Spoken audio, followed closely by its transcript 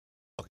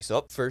Okay, so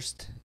up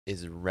first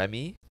is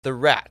Remy the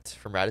rat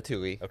from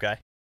Ratatouille Okay.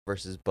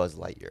 versus Buzz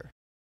Lightyear.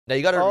 Now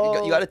you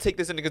gotta you gotta take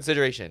this into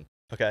consideration.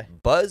 Okay.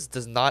 Buzz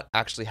does not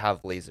actually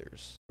have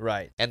lasers,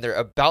 Right. and they're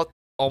about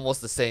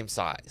almost the same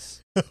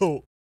size.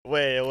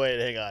 Wait,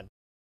 hang on.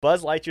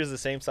 Buzz Lightyear's the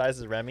same size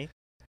as Remy?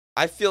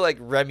 I feel like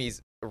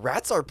Remy's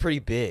rats are pretty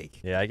big.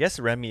 Yeah, I guess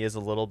Remy is a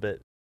little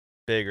bit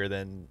bigger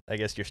than I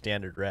guess your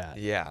standard rat.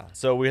 Yeah.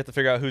 So we have to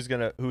figure out who's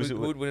Who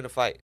would win in a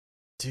fight?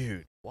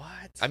 Dude, what?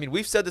 I mean,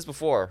 we've said this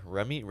before.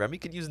 Remy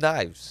could use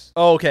knives.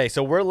 Oh, okay,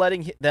 so we're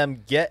letting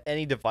them get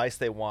any device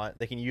they want.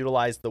 They can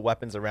utilize the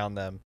weapons around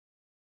them.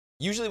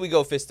 Usually we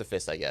go fist to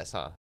fist, I guess,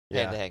 huh? Yeah.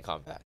 Hand to hand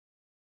combat.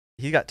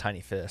 He's got tiny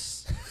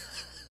fists.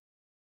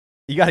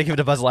 You got to give it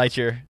to Buzz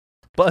Lightyear.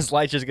 Buzz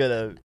Lightyear's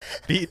gonna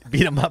beat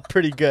him up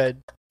pretty good.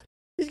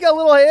 He's got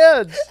little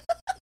hands.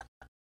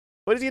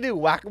 What is he gonna do?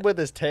 Whack him with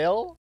his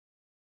tail?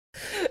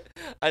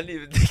 I didn't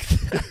even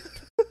think that.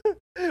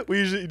 We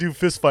usually do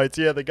fist fights.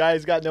 Yeah, the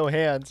guy's got no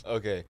hands.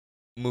 Okay.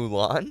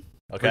 Mulan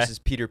Okay. versus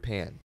Peter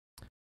Pan.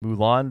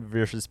 Mulan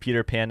versus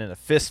Peter Pan in a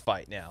fist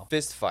fight now.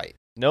 Fist fight.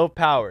 No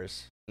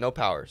powers. No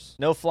powers.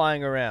 No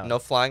flying around. No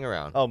flying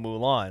around. Oh,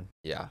 Mulan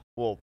Yeah.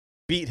 will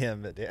beat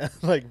him.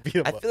 Like beat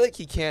him I up. feel like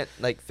he can't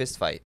fist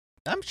fight.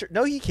 I'm sure.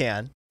 No, he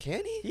can.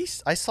 Can he?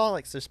 I saw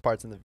like there's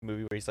parts in the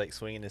movie where he's like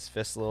swinging his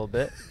fists a little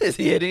bit. Is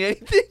he hitting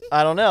anything?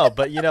 I don't know,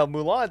 but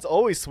Mulan's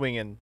always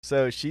swinging,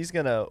 so she's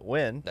gonna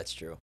win. That's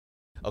true.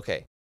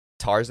 Okay.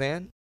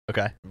 Tarzan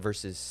Okay.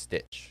 versus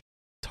Stitch.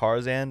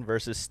 Tarzan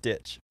versus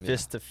Stitch, Yeah.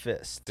 fist to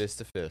fist. Fist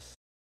to fist.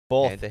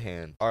 Both Hand to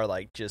hand. are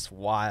like just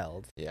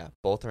wild. Yeah.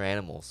 Both are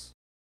animals.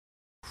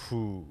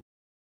 Whew.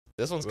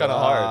 This one's kind of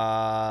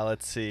hard.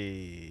 Let's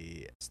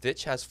see.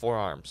 Stitch has 4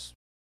 arms.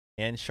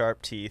 And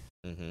sharp teeth.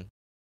 Mm-hmm.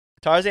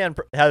 Tarzan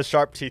has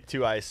sharp teeth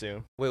too, I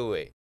assume.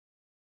 Wait.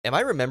 Am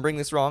I remembering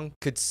this wrong?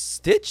 Could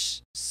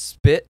Stitch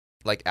spit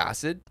like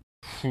acid?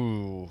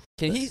 Whew.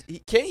 Can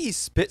he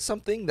spit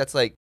something that's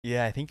like?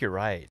 Yeah, I think you're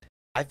right.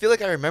 I feel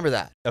like I remember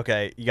that.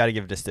 Okay, you got to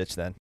give it to Stitch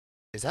then.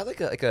 Is that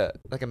like a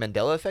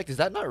Mandela effect? Is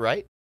that not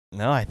right?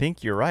 No, I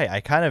think you're right.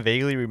 I kind of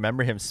vaguely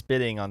remember him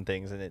spitting on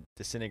things and it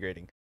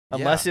disintegrating.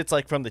 Unless it's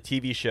like from the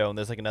TV show and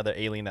there's like another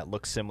alien that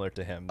looks similar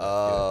to him.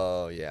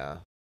 Oh yeah.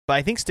 But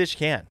I think Stitch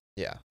can.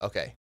 Yeah.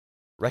 Okay.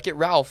 Wreck-It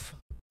Ralph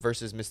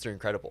versus Mr.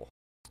 Incredible.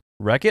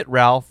 Wreck-It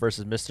Ralph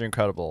versus Mr.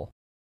 Incredible.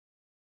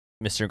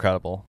 Mr.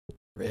 Incredible.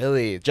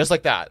 Really? Just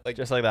like that? Like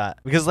Just like that.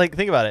 Because like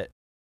think about it.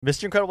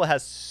 Mr. Incredible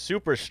has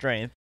super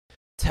strength.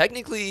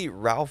 technically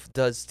Ralph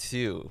does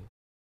too,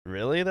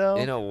 Really though?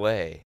 in a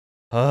way.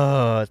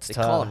 Oh, it's They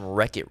tough. call him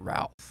Wreck-It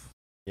Ralph.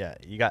 Yeah,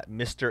 you got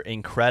Mr.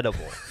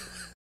 Incredible.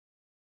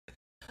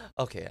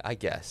 Okay, I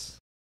guess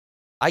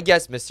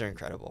Mr.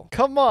 Incredible.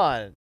 Come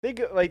on. Think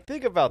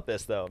about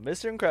this though.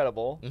 Mr.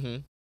 Incredible, Mm-hmm.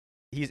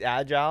 he's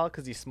agile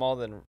because he's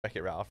smaller than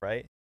Wreck-It Ralph,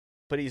 right?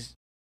 But he's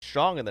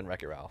stronger than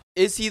Wreck-It Ralph.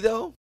 Is he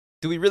though?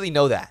 Do we really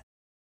know that?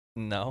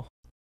 No.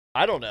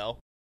 I don't know.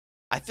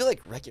 I feel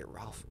like Wreck-It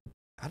Ralph.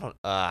 I don't.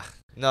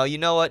 No, you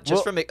know what?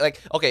 Just Well- from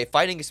like, okay,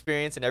 fighting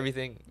experience and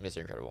everything, Mr.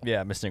 Incredible.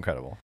 Yeah, Mr.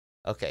 Incredible.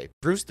 Okay,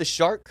 Bruce the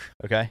Shark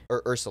Okay.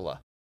 or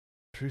Ursula?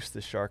 Bruce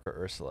the Shark or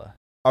Ursula?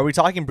 Are we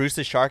talking Bruce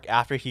the Shark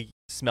after he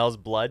smells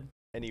blood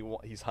and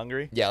he's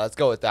hungry? Yeah, let's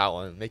go with that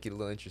one. Make it a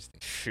little interesting.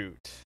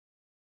 Shoot.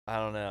 I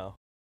don't know.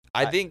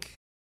 I think,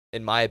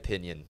 in my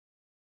opinion,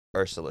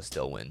 Ursula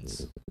still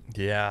wins.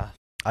 Yeah.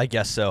 I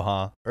guess so,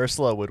 huh?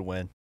 Ursula would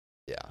win.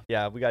 Yeah.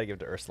 Yeah, we got to give it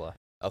to Ursula.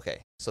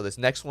 Okay, so this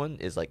next one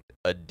is like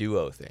a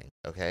duo thing.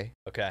 Okay,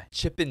 Okay.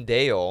 Chip and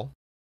Dale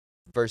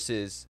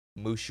versus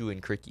Mushu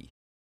and Cricky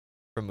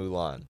from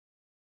Mulan,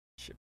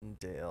 Chip and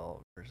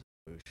Dale versus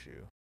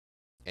Mushu.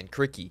 and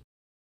Cricky.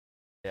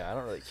 Yeah, I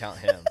don't really count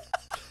him.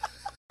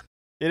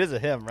 It is a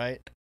him, right?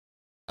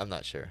 I'm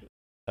not sure.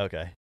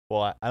 Okay.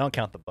 Well, I don't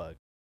count the bug.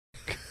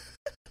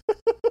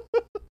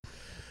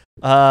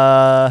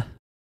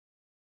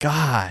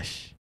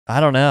 Gosh, I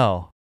don't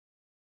know.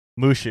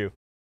 Mushu.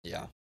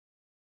 Yeah.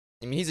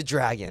 I mean, he's a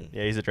dragon.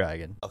 Yeah, he's a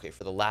dragon. Okay,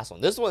 for the last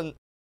one. This one,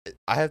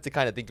 I have to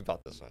kind of think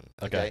about this one.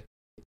 Okay.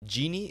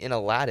 Genie in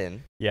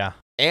Aladdin Yeah,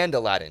 and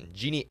Aladdin.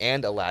 Genie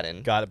and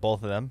Aladdin got it.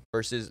 Both of them.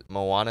 versus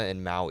Moana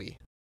and Maui.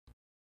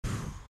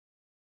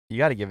 You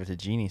got to give it to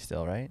Genie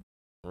still, right?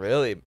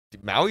 Really?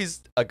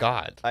 Maui's a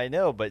god. I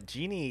know, but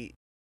Genie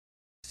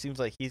seems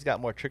like he's got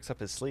more tricks up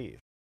his sleeve.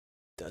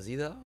 Does he,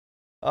 though?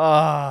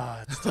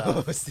 Ah, it's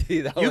tough.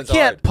 See, that You one's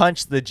can't hard.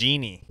 punch the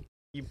Genie.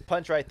 You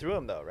punch right through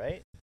him, though,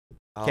 right?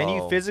 Can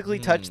you Oh, physically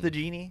touch the hmm.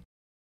 Genie?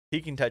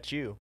 He can touch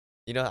you.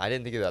 You know, I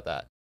didn't think about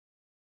that.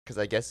 Because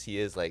I guess he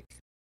is like.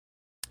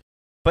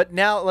 But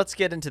now let's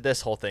get into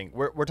this whole thing.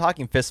 We're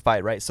talking fist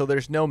fight, right? So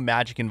there's no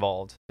magic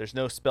involved. There's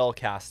no spell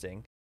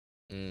casting.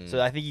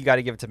 So I think you got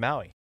to give it to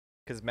Maui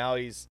because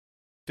Maui's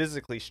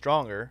physically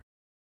stronger,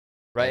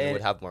 right? And And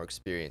would have more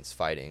experience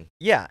fighting.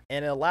 yeah,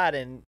 and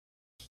Aladdin,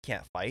 he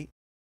can't fight.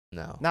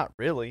 No. Not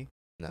really.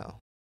 No.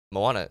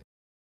 Moana.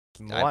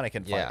 Moana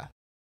can fight. Yeah.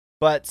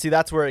 But see,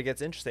 that's where it gets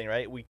interesting,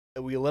 right? We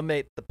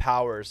eliminate the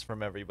powers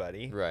from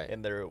everybody, Right.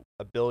 and their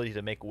ability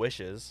to make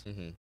wishes.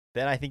 Mm-hmm.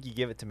 Then I think you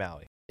give it to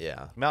Maui.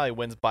 Yeah. Maui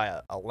wins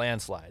by a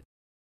landslide.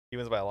 He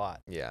wins by a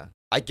lot. Yeah.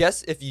 I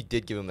guess if you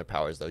did give him their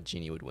powers, though,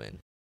 Genie would win.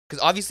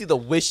 Because obviously the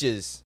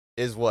wishes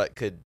is what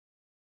could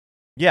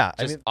Yeah,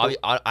 just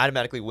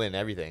automatically win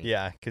everything.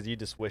 yeah, because you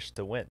just wish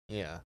to win.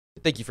 Yeah.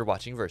 Thank you for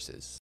watching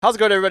Versus. How's it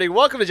going, everybody?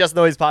 Welcome to Just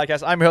Noise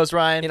Podcast. I'm your host,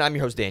 Ryan. And I'm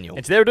your host, Daniel.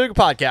 And today we're doing a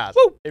podcast.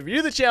 Woo! If you're new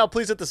to the channel,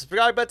 please hit the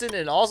subscribe button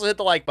and also hit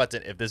the like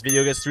button. If this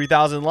video gets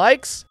 3,000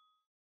 likes,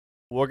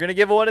 we're going to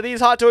give one of these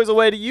hot toys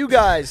away to you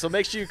guys. So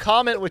make sure you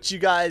comment what you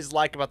guys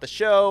like about the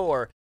show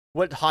or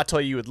what hot toy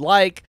you would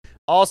like.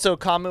 Also,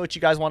 comment what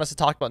you guys want us to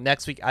talk about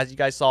next week. As you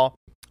guys saw,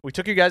 we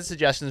took your guys'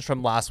 suggestions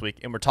from last week,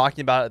 and we're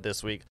talking about it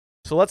this week.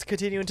 So let's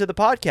continue into the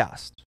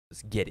podcast.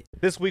 Let's get it.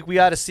 This week, we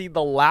got to see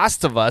The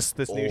Last of Us,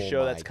 this new Oh show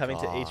my that's coming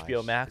to gosh.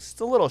 HBO Max. It's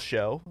a little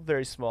show,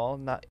 very small,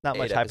 not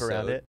much 8 hype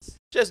around it. episodes.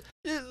 Just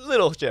a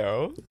little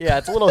show. Yeah,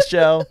 it's a little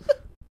show.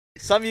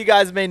 Some of you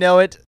guys may know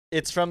it.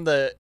 It's from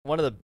one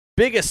of the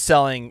greatest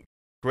selling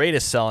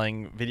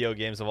video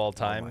games of all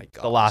time, my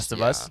The gosh, Last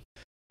of Us.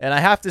 And I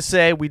have to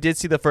say, we did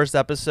see the first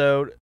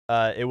episode.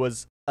 It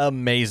was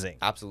amazing.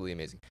 Absolutely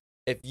amazing.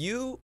 If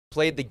you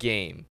played the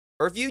game,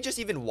 or if you just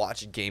even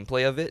watched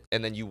gameplay of it,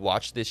 and then you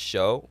watch this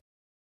show,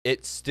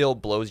 it still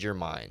blows your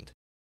mind.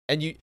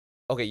 And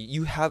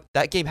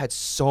that game had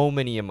so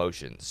many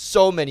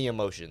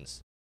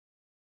emotions.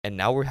 And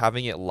now we're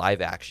having it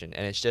live action,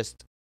 and it's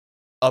just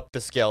up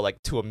the scale like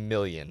to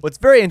 1,000,000. What's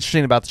very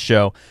interesting about the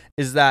show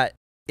is that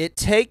it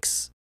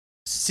takes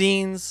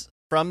scenes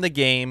from the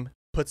game,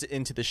 puts it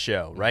into the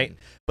show, right? Mhm.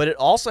 But it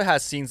also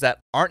has scenes that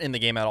aren't in the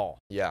game at all,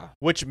 Yeah,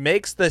 which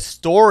makes the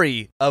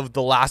story of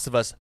The Last of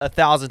Us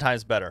 1,000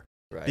 times better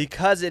right.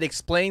 because it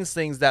explains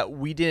things that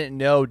we didn't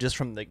know just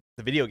from the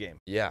video game.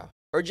 Yeah.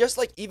 Or just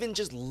like even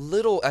just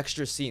little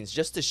extra scenes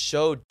just to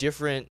show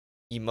different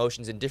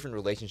emotions and different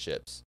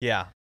relationships.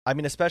 Yeah. I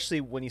mean, especially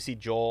when you see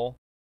Joel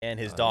and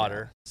his Oh,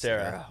 daughter, yeah.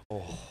 Sarah.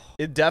 Oh.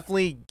 It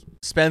definitely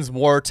spends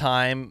more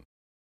time,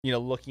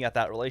 looking at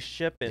that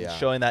relationship and Yeah.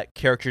 showing that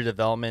character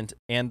development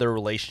and the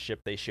relationship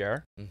they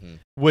share, Mm-hmm.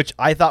 which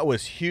I thought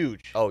was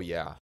huge. Oh,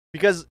 yeah.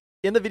 Because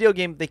in the video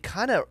game,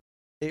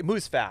 it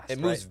moves fast. It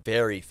moves right?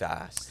 very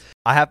fast.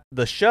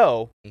 The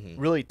show Mhm.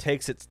 really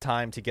takes its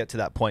time to get to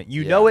that point.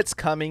 You Yeah. know it's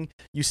coming.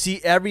 You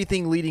see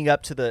everything leading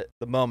up to the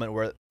moment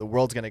where the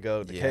world's going to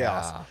go to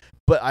chaos. Yeah.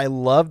 But I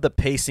love the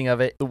pacing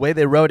of it. The way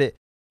they wrote it,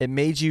 it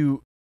made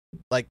you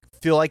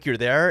feel like you're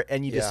there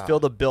and you just Yeah. feel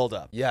the build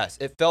up. Yes,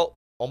 it felt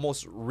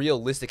almost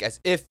realistic, as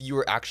if you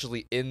were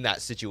actually in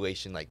that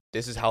situation. Like,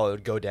 this is how it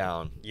would go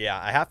down.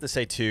 Yeah, I have to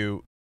say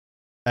too,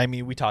 I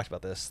mean, we talked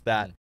about this,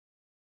 that Mm.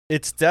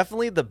 it's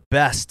definitely the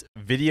best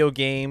video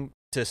game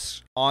to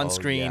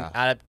on-screen yeah.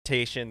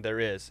 adaptation there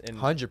is in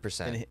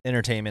 100%.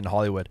 entertainment in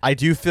Hollywood. I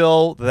do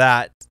feel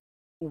that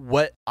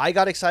what I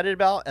got excited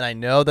about, and I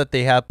know that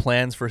they have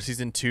plans for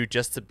season 2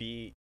 just to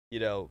be,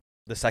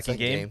 the second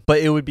game, but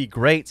it would be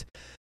great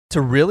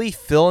to really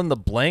fill in the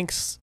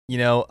blanks,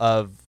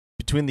 of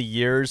between the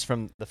years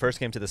from the first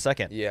game to the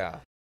second. Yeah.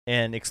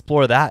 And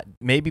explore that.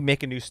 Maybe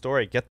make a new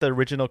story. Get the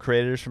original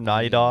creators from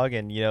Naughty Mhm. Dog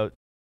and,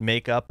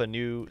 make up a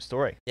new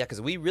story. Yeah, because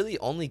we really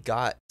only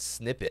got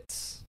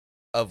snippets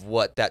of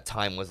what that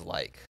time was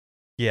like.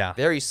 Yeah.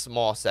 Very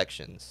small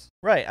sections.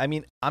 Right. I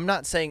mean, I'm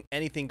not saying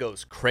anything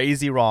goes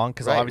crazy wrong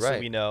because Right, obviously right.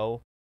 we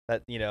know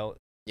that, the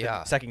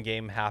Yeah. second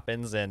game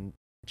happens and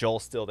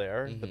Joel's still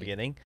there at the Mhm.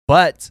 beginning.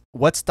 But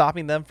what's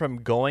stopping them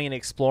from going and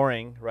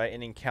exploring, right,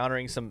 and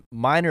encountering some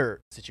minor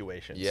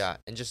situations? Yeah.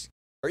 And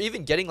or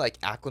even getting like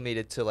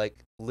acclimated to like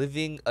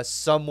living a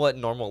somewhat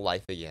normal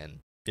life again.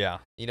 Yeah.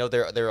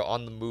 They're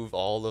on the move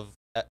all of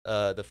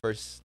the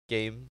first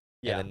game.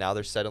 Yeah. And then now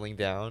they're settling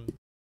down.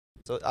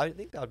 So I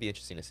think that would be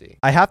interesting to see.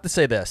 I have to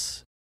say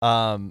this.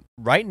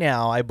 Right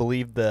now, I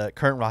believe the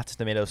current Rotten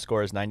Tomatoes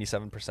score is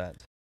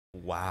 97%,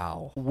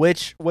 Wow.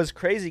 which was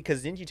crazy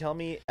because didn't you tell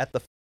me at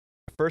the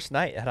first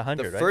night at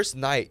 100, The right? first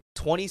night,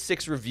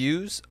 26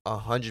 reviews,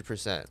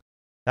 100%.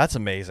 That's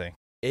amazing.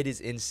 It is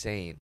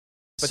insane.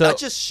 But So- that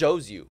just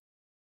shows you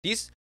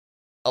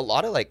a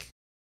lot of like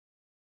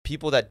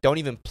people that don't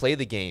even play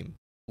the game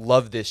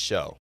love this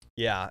show.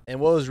 Yeah, and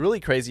what was really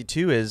crazy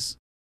too is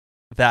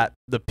that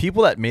the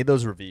people that made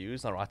those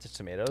reviews on Rotten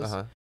Tomatoes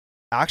Uh-huh.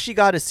 actually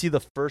got to see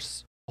the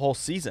first whole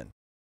season.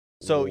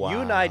 So you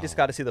and I just Wow.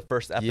 got to see the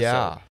first episode,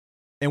 Yeah.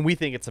 and we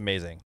think it's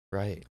amazing.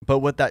 Right. But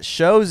what that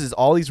shows is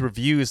all these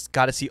reviews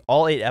got to see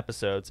all 8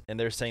 episodes, and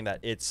they're saying that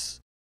it's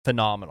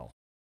phenomenal.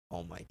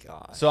 Oh my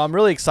god. So I'm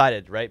really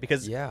excited, right?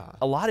 Because yeah.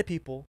 a lot of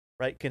people,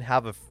 right, can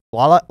have a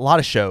lot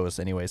of shows,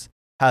 anyways,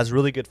 has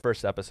really good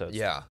first episodes.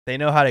 Yeah. They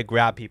know how to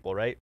grab people,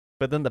 right?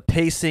 But then the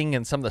pacing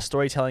and some of the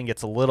storytelling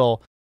gets a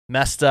little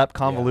messed up,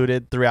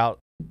 convoluted throughout,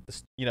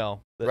 the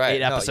Right. 8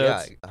 No, yeah,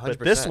 episodes. But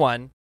this 100%.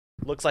 one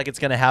looks like it's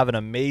going to have an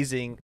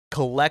amazing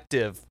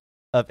collective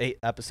of 8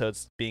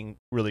 episodes being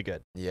really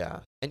good.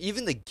 Yeah. And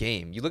even the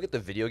game, you look at the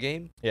video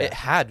game, Yeah. it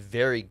had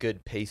very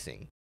good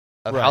pacing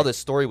of Right. how the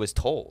story was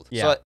told.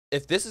 Yeah. So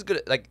if this is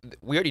good, like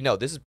we already know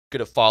this is going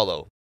to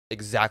follow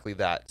exactly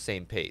that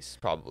same pace,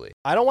 probably.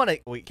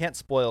 We can't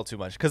spoil too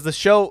much because the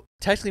show,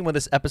 technically when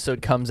this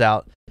episode comes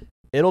out,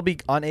 It'll be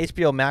on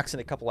HBO Max in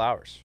a couple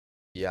hours,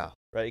 Yeah.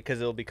 right? Because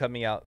it'll be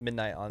coming out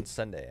midnight on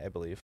Sunday, I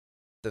believe.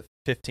 The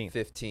 15th.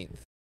 15th.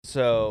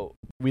 So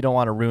we don't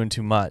want to ruin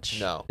too much.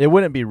 No. It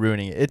wouldn't be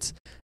ruining it.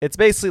 It's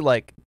basically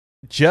like,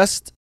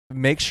 just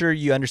make sure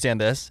you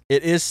understand this.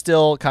 It is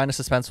still kind of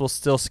suspenseful,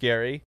 still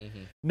scary.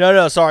 Mm-hmm.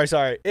 No,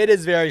 sorry. It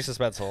is very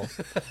suspenseful.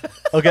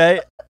 Okay.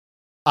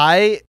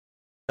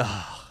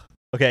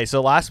 Okay,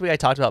 so last week I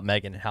talked about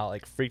Megan and how it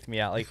like freaked me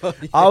out. Like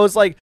I was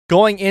like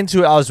going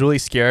into it, I was really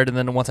scared, and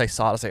then once I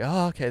saw it, I was like,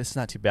 oh, okay, this is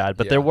not too bad.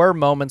 But there were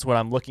moments when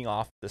I'm looking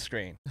off the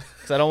screen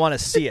because I don't want to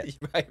see it.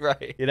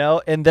 Right. You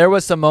know, and there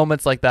was some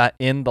moments like that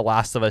in the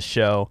Last of Us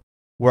show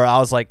where I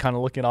was like kind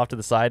of looking off to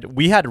the side.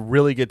 We had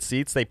really good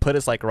seats. They put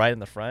us like right in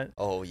the front.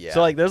 Oh yeah.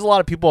 So like there's a lot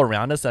of people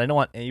around us, and I don't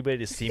want anybody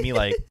to see me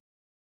like,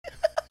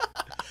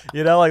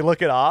 you know, like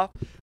looking off.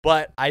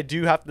 But I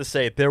do have to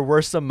say there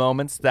were some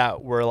moments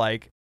that were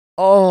like,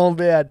 oh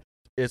man,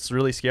 it's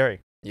really scary.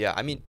 Yeah,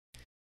 I mean,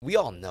 we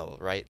all know,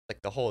 right? Like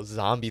the whole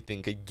zombie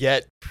thing could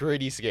get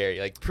pretty scary,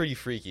 like pretty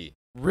freaky,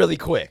 really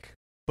quick.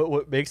 But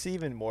what makes it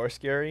even more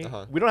scary,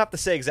 Uh-huh. we don't have to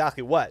say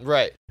exactly what,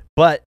 Right.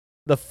 but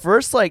the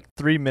first like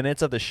 3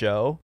 minutes of the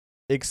show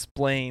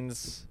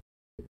explains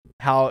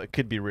how it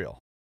could be real,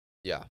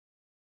 Yeah.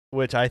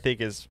 which I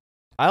think is,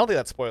 I don't think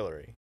that's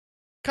spoilery.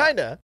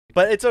 Kinda,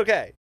 but it's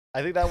okay.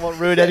 I think that won't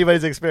ruin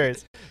anybody's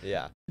experience.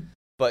 Yeah.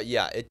 But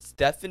yeah, it's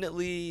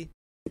definitely,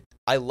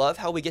 I love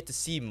how we get to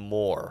see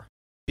more.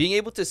 Being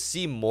able to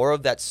see more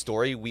of that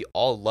story we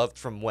all loved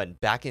from when?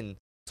 Back in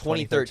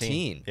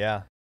 2013.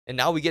 Yeah. And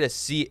now we get to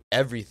see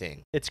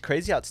everything. It's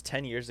crazy how it's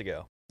 10 years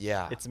ago.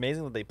 Yeah. It's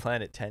amazing that they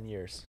planned it 10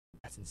 years.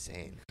 That's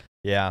insane.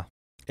 Yeah.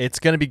 It's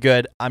going to be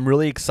good. I'm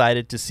really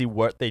excited to see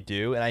what they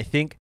do. And I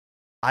think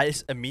I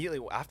just immediately,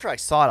 after I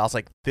saw it, I was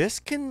like, this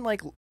can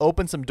like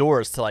open some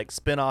doors to like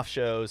spin-off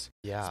shows,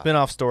 Yeah.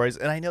 spin-off stories.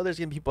 And I know there's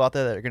going to be people out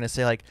there that are going to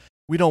say like,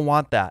 we don't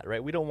want that,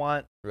 right? We don't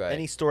want Right.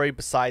 any story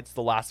besides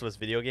the Last of Us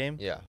video game.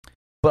 Yeah.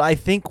 But I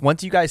think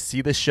once you guys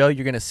see this show,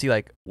 you're going to see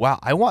like, wow,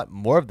 I want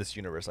more of this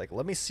universe. Like,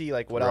 let me see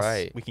like what else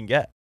Right. we can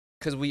get.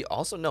 Because we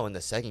also know in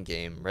the second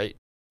game, right?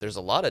 There's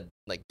a lot of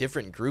like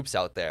different groups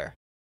out there.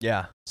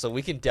 Yeah. So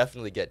we can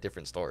definitely get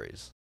different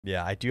stories.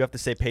 Yeah. I do have to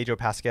say Pedro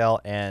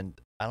Pascal and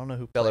I don't know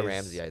who Bella plays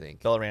Ramsey, I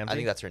think. Bella Ramsey. I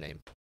think that's her name.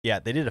 Yeah,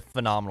 they did a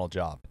phenomenal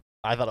job.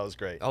 I thought it was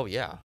great. Oh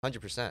yeah,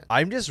 100%.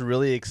 I'm just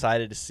really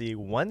excited to see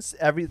once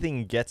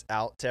everything gets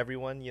out to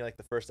everyone, you know, like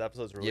the first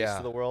episode's released Yeah.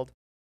 to the world.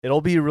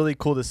 It'll be really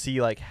cool to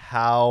see like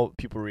how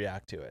people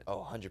react to it.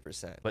 Oh,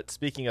 100%. But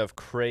speaking of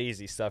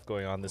crazy stuff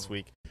going on this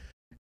week,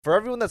 for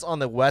everyone that's on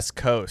the West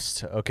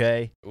Coast,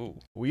 okay, Ooh.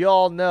 we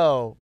all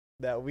know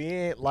that we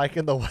ain't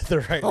liking the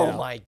weather right now. Oh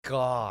my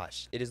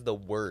gosh, it is the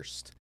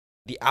worst.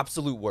 The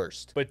absolute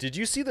worst. But did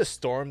you see the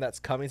storm that's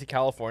coming to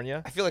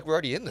California? I feel like we're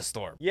already in the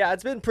storm. Yeah,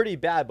 it's been pretty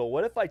bad, but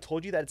what if I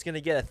told you that it's going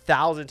to get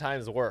 1,000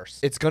 times worse?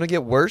 It's gonna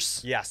get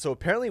worse. Yeah, so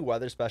apparently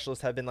weather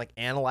specialists have been like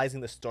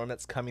analyzing the storm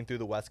that's coming through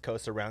the West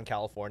Coast around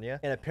California,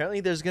 and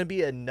apparently there's going to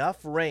be enough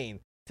rain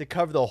to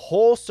cover the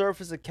whole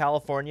surface of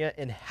California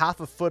in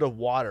half a foot of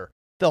water.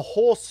 The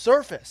whole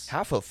surface.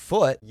 Half a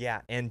foot.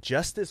 Yeah, and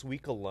just this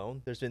week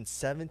alone, there's been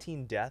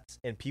 17 deaths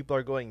and people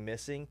are going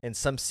missing, and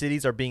some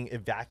cities are being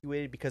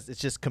evacuated because it's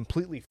just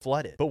completely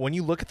flooded. But when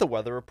you look at the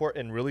weather report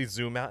and really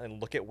zoom out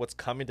and look at what's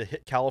coming to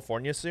hit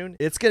California soon,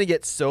 it's going to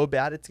get so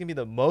bad. It's going to be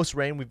the most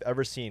rain we've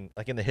ever seen,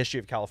 like in the history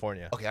of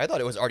California. Okay, I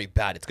thought it was already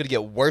bad. It's gonna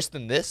get worse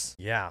than this.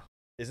 Yeah.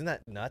 Isn't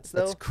that nuts, though?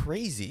 That's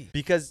crazy.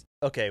 Because,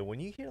 okay,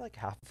 when you hear like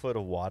half a foot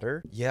of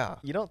water, Yeah.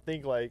 you don't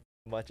think like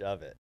much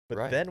of it. But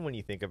Right. then when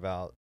you think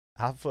about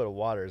half a foot of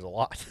water is a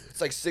lot.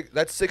 It's like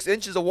that's 6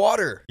 inches of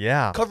water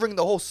Yeah. covering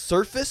the whole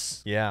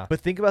surface. Yeah.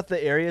 But think about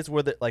the areas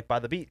where like by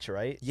the beach,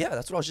 right? Yeah,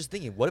 that's what I was just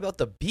thinking. What about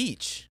the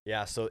beach?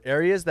 Yeah. So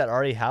areas that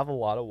already have a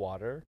lot of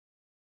water,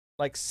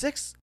 like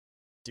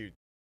dude,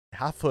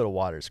 half foot of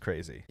water is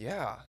crazy.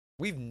 Yeah.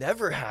 We've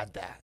never had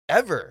that.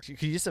 Ever.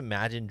 Could you just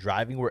imagine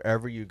driving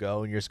wherever you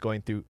go and you're just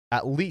going through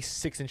at least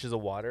 6 inches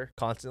of water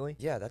constantly?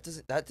 Yeah, that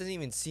doesn't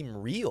even seem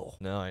real.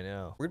 No, I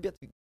know. We're gonna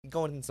be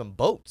going in some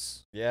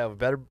boats. Yeah, we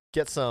better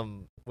get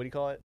some, what do you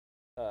call it?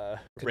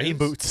 Rain Canoes?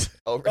 boots.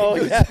 Oh, Oh,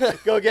 rain yeah.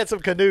 boots. Go get some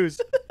canoes.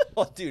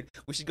 Oh, dude,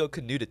 we should go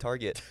canoe to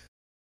Target.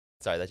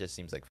 Sorry, that just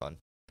seems like fun.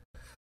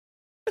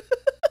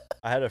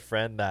 I had a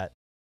friend that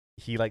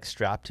he like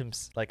strapped him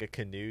like a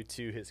canoe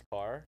to his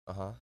car.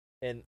 Uh-huh.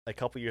 And a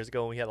couple years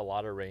ago when we had a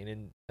lot of rain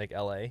in like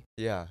LA,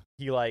 Yeah.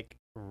 he like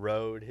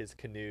rode his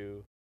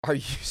canoe Are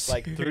you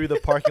like serious? through the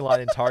parking lot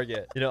in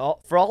Target. You know,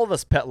 for all of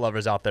us pet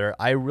lovers out there,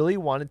 I really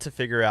wanted to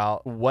figure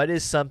out what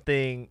is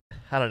something,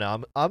 I don't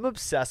know. I'm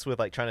obsessed with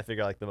like trying to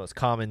figure out like the most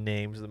common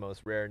names, the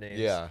most rare names.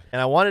 Yeah.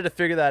 And I wanted to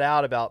figure that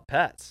out about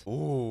pets.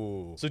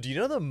 Ooh. So do you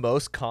know the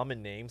most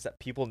common names that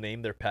people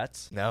name their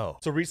pets? No.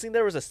 So recently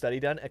there was a study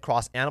done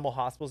across animal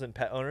hospitals and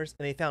pet owners,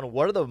 and they found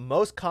what are the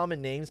most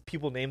common names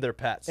people name their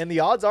pets. And the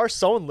odds are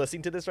someone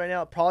listening to this right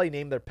now probably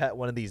named their pet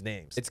one of these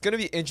names. It's gonna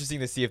be interesting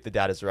to see if the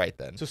data's right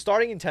then. So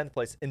starting in 10th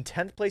place, In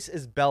 10th place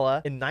is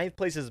Bella. In 9th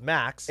place is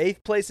Max.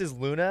 8th place is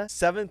Luna.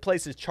 7th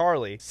place is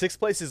Charlie. 6th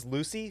place is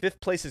Lucy.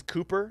 5th place is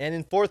Cooper. And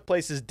in 4th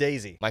place is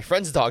Daisy. My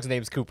friend's dog's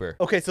name's Cooper.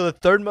 Okay, so the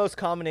third most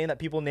common name that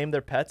people name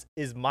their pets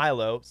is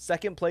Milo.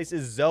 2nd place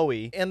is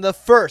Zoe. And the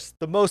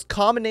most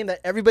common name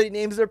that everybody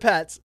names their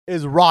pets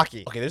is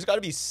Rocky. Okay, there's got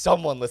to be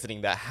someone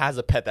listening that has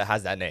a pet that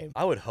has that name.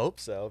 I would hope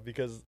so,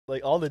 because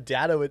like all the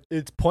data,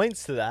 it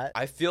points to that.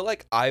 I feel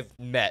like I've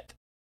met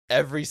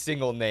every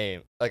single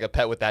name, like a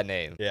pet with that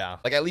name. Yeah.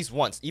 Like at least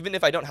once, even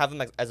if I don't have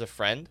them as a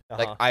friend,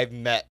 like I've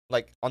met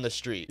like on the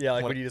street. Yeah,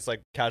 like when you just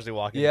like casually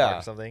walk in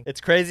or something.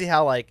 It's crazy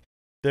how like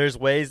there's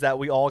ways that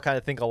we all kind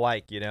of think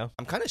alike, you know?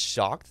 I'm kind of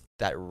shocked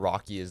that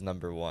Rocky is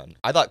number 1.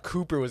 I thought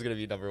Cooper was going to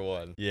be number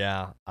 1.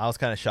 Yeah, I was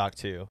kind of shocked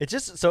too. It's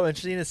just so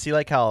interesting to see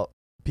like how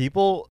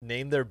people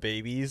name their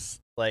babies,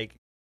 like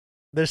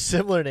there's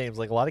similar names.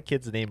 Like a lot of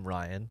kids name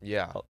Ryan.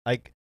 Yeah.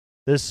 Like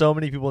there's so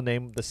many people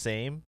named the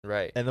same.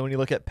 Right. And then when you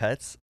look at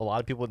pets, a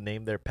lot of people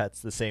name their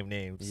pets the same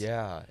names.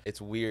 Yeah,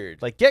 it's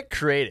weird. Like get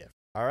creative,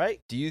 all right?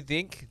 Do you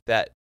think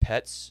that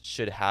pets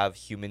should have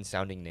human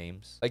sounding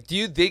names? Like, do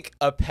you think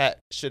a pet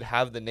should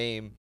have the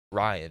name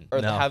Ryan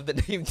or No. have the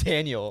name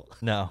Daniel?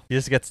 No, it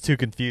just gets too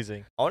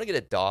confusing. I want to get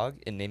a dog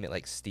and name it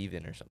like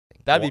Steven or something.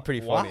 That'd be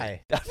pretty funny.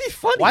 Why? That'd be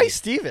funny. Why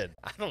Steven?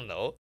 I don't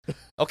know.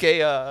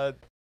 Okay,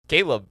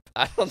 Caleb.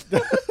 I don't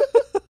know.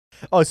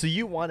 Oh, so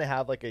you want to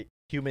have like a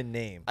human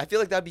name? I feel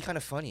like that'd be kind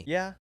of funny.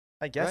 Yeah,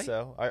 I guess Right?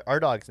 so. Our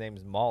dog's name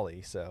is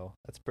Molly, so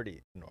that's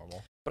pretty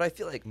normal. But I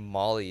feel like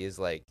Molly is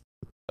like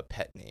a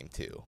pet name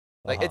too.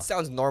 Like Uh-huh. it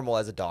sounds normal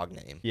as a dog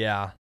name.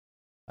 Yeah,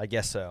 I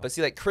guess so. But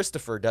see, like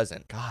Christopher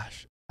doesn't.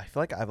 Gosh, I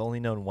feel like I've only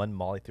known one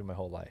Molly through my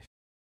whole life.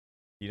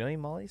 You know any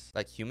Mollys?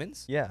 Like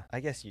humans? Yeah, I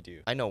guess you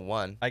do. I know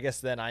one. I guess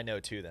then I know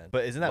two then.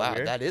 But isn't that Wow,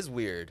 weird? that is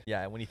weird.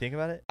 Yeah, when you think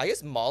about it. I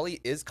guess Molly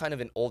is kind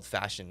of an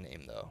old-fashioned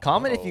name though.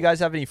 Comment if Oh. you guys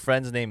have any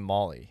friends named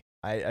Molly.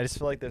 I just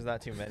feel like there's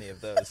not too many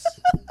of those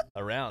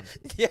around.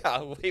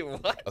 Yeah, wait,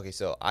 what? Okay,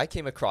 so I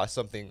came across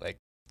something like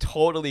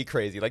totally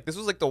crazy. Like this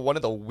was like one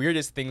of the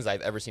weirdest things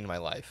I've ever seen in my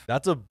life.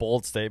 That's a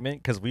bold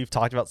statement because we've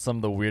talked about some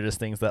of the weirdest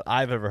things that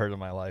I've ever heard in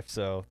my life.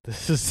 So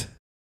this is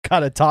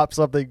kind of top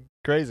something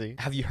crazy.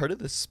 Have you heard of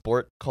this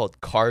sport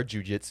called car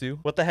jujitsu?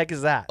 What the heck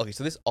is that? Okay,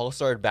 so this all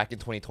started back in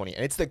 2020,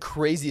 and it's the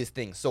craziest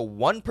thing. So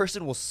one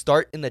person will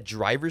start in the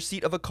driver's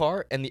seat of a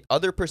car, and the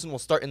other person will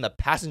start in the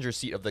passenger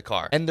seat of the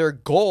car. And their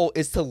goal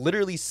is to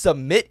literally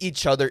submit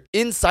each other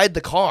inside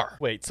the car.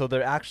 Wait, so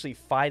they're actually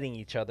fighting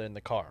each other in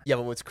the car? Yeah,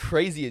 but what's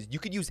crazy is you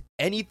could use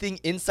anything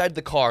inside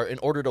the car in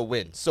order to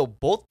win. So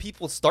both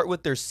people start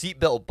with their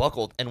seatbelt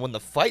buckled, and when the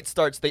fight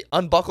starts, they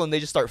unbuckle and they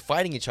just start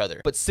fighting each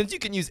other. But since you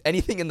can use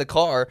anything in the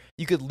car,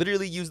 you could literally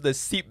use the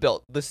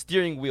seatbelt, the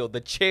steering wheel, the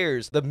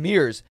chairs, the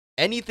mirrors.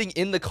 Anything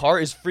in the car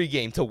is free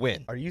game to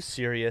win. Are you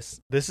serious?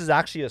 This is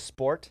actually a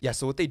sport? Yeah,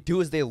 so what they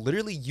do is they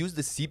literally use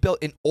the seatbelt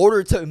in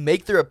order to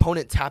make their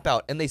opponent tap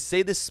out. And they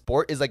say this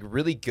sport is like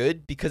really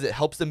good because it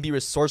helps them be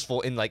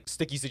resourceful in like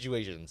sticky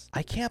situations.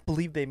 I can't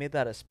believe they made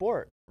that a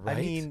sport. Right?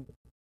 I mean,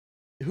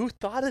 who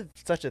thought of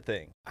such a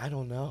thing? I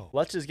don't know.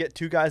 Let's just get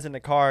two guys in a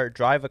car,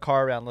 drive a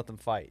car around, let them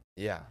fight.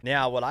 Yeah.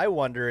 Now, what I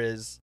wonder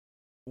is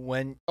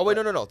when... Oh, wait,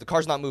 no. The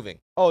car's not moving.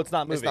 Oh, it's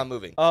not moving. It's not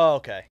moving. Oh,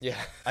 okay. Yeah.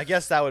 I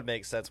guess that would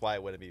make sense why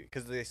it wouldn't be,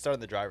 because they start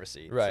in the driver's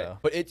seat. Right. So.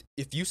 But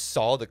if you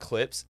saw the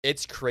clips,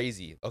 it's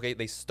crazy. Okay,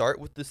 they start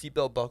with the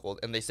seatbelt buckled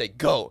and they say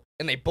go,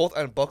 and they both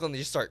unbuckle and they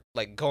just start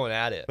like going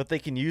at it. But they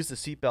can use the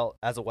seatbelt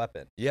as a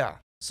weapon. Yeah.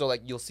 So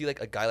like you'll see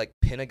like a guy like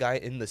pin a guy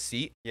in the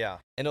seat, Yeah.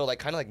 and it'll like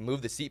kind of like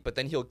move the seat, but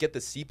then he'll get the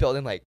seatbelt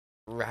and like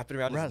wrap it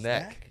around his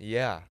neck.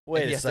 Yeah.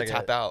 Wait and he a has second. to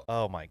tap out.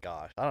 Oh my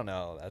gosh. I don't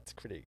know. That's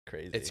pretty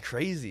crazy. It's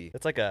crazy.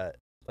 It's like a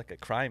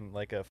crime,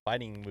 like a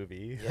fighting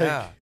movie.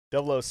 Yeah.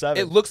 Like 007.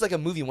 It looks like a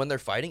movie when they're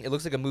fighting. It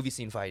looks like a movie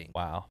scene fighting.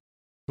 Wow.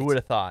 Who would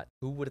have thought?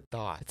 Who would have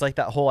thought? It's like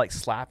that whole like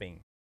slap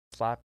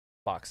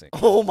boxing.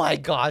 Oh my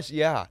gosh,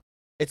 yeah.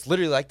 It's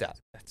literally like that.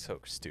 That's so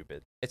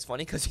stupid. It's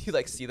funny because you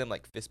like see them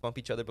like fist bump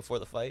each other before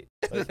the fight.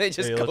 And then Like, they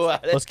just hey, go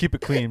at it. Let's keep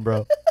it clean,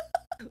 bro.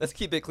 Let's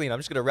keep it clean. I'm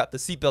just gonna wrap the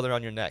seatbelt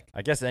around your neck.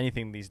 I guess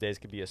anything these days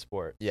could be a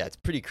sport. Yeah, it's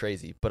pretty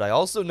crazy. But I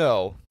also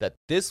know that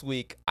this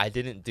week I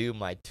didn't do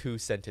my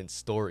 2-sentence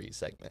story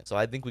segment. So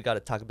I think we got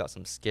to talk about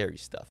some scary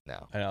stuff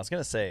now. I was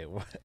gonna say,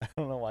 I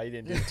don't know why you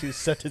didn't do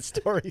 2-sentence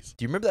stories.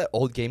 Do you remember that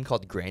old game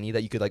called Granny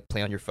that you could like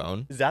play on your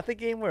phone? Is that the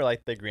game where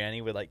like the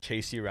granny would like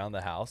chase you around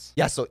the house?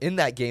 Yeah, so in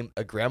that game,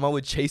 a grandma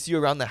would chase you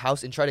around the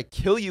house and try to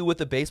kill you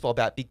with a baseball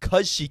bat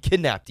because she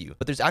kidnapped you.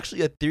 But there's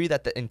actually a theory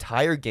that the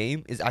entire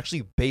game is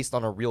actually based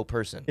on a real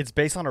person. It's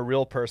based on a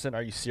real person.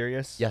 Are you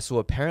serious? Yeah, so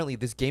apparently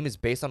this game is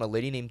based on a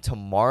lady named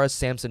Tamara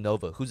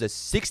Samsonova, who's a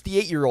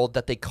 68-year-old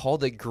that they call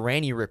the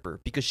Granny Ripper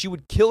because she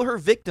would kill her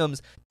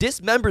victims,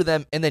 dismember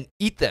them, and then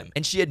eat them.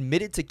 And she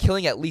admitted to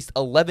killing at least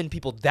 11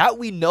 people that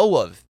we know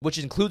of, which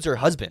includes her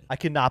husband. I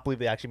could not believe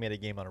they actually made a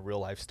game on a real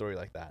life story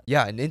like that.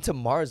 Yeah, and in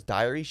Tamara's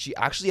diary, she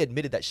actually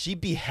admitted that she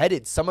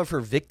beheaded some of her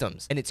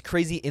victims. And it's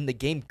crazy, in the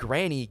game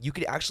Granny, you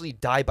could actually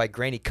die by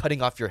Granny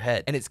cutting off your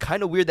head. And it's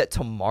kind of weird that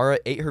Tamara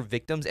ate her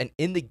victims, and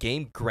in the game,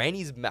 game,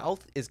 Granny's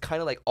mouth is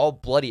kind of like all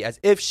bloody as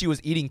if she was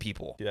eating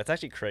people. Dude, that's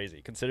actually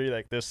crazy considering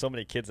like there's so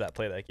many kids that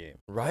play that game.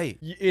 Right.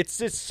 It's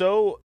just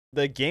so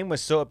the game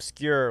was so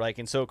obscure like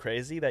and so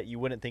crazy that you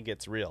wouldn't think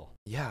it's real.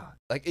 Yeah.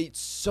 Like it's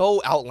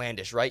so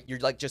outlandish, right? You're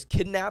like just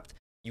kidnapped.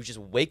 You just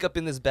wake up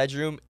in this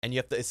bedroom and you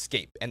have to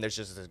escape. And there's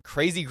just a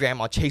crazy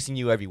grandma chasing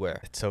you everywhere.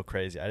 It's so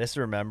crazy. I just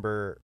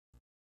remember,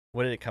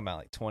 when did it come out?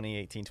 Like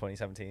 2018,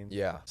 2017?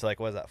 Yeah. So like,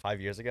 what was that,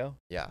 5 years ago?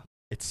 Yeah.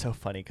 It's so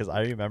funny because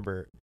I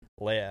remember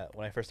Leia,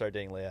 when I first started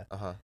dating Leia,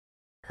 Uh-huh.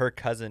 her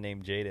cousin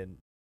named Jaden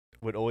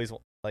would always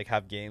like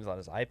have games on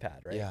his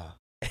iPad, right? Yeah.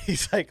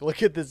 He's like,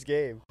 look at this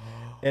game.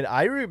 And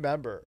I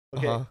remember,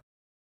 okay, Uh-huh.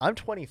 I'm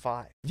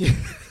 25. Yeah.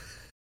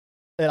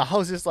 And I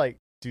was just like,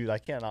 dude, I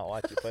cannot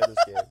watch you play this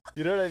game.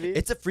 You know what I mean?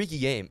 It's a freaky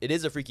game. It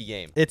is a freaky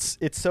game. It's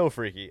so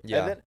freaky. Yeah.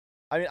 And then,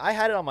 I mean, I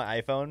had it on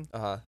my iPhone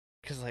Uh-huh.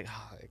 because like,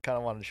 I kind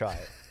of wanted to try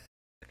it.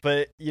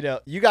 But, you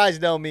know, you guys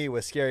know me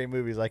with scary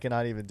movies. I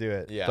cannot even do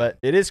it. Yeah. But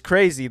it is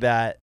crazy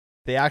that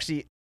they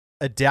actually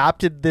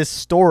adapted this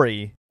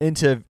story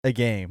into a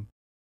game.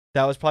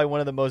 That was probably one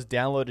of the most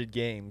downloaded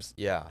games.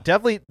 Yeah.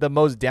 Definitely the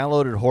most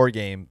downloaded horror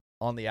game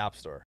on the App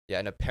Store. Yeah,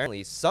 and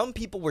apparently some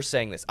people were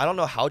saying this. I don't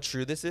know how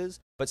true this is,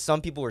 but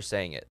some people were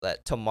saying it,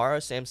 that Tamara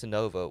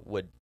Samsonova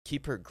would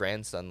keep her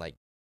grandson like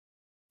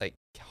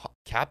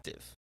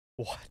captive.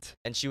 What?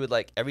 And she would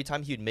like every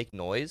time he would make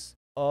noise,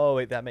 Oh,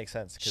 wait, that makes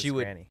sense. 'Cause she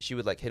would Granny.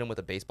 like hit him with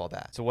a baseball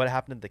bat. So what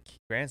happened to the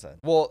grandson?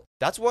 Well,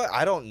 that's why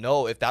I don't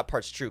know if that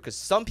part's true, because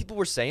some people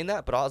were saying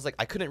that, but I was like,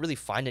 I couldn't really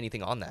find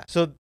anything on that.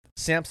 So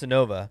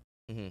Samsonova,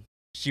 Hmm.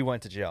 she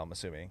went to jail, I'm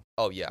assuming.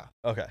 Oh yeah,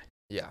 Okay.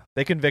 yeah.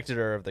 They convicted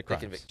her of the They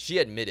crimes. She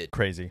admitted.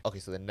 Crazy. Okay,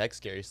 so the next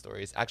scary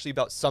story is actually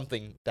about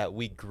something that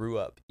we grew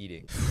up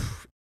eating.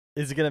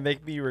 Is it going to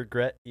make me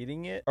regret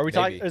eating it? Are we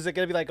talking? Maybe. Is it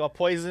going to be like a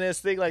poisonous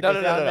thing like No,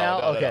 they no, no, found no, now?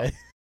 no, no, no. Okay.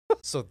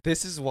 So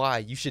this is why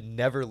you should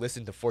never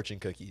listen to fortune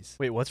cookies.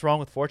 Wait, what's wrong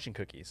with fortune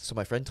cookies? So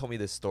my friend told me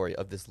this story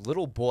of this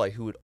little boy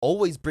who would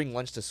always bring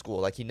lunch to school.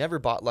 Like he never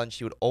bought lunch,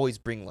 he would always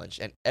bring lunch.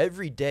 And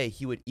every day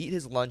he would eat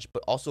his lunch,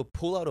 but also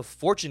pull out a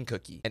fortune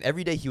cookie. And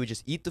every day he would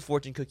just eat the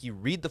fortune cookie,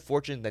 read the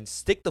fortune, then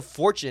stick the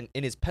fortune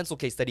in his pencil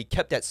case that he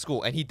kept at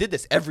school. And he did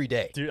this every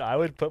day. Dude, I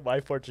would put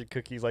my fortune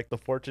cookies like the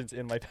fortunes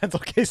in my pencil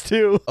case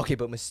too. Okay,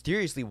 but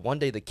mysteriously one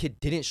day the kid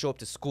didn't show up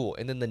to school.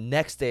 And then the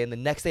next day and the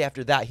next day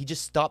after that, he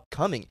just stopped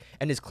coming.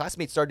 And his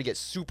classmates started to get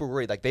super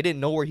worried. Like they didn't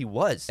know where he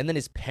was. And then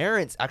his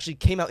parents actually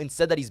came out and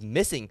said that he's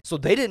missing. So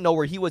they didn't know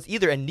where he was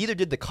either, and neither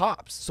did the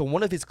cops. So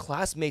one of his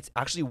classmates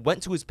actually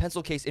went to his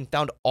pencil case and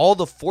found all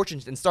the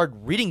fortunes and started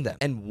reading them.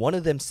 And one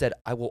of them said,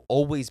 "I will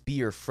always be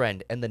your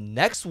friend." And the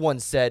next one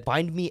said,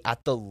 "Find me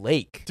at the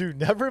lake." Dude,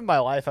 never in my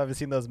life have I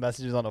seen those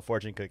messages on a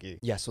fortune cookie.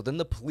 Yeah, so then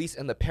the police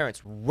and the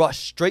parents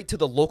rushed straight to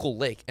the local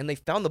lake, and they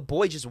found the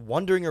boy just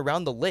wandering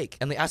around the lake.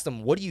 And they asked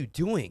him, "What are you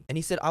doing?" And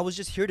he said, "I was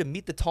just here to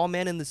meet the tall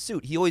man in the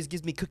suit. He always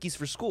gives me cookies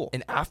for school."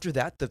 And after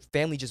that, the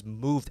family just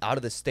moved out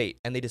of the state,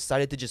 and they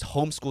decided to just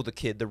homeschool the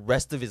kid the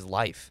rest of his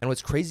life. And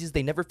what's crazy is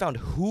they never found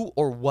who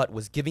or what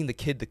was giving the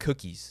kid the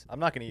cookies. I'm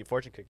not going to eat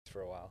fortune cookies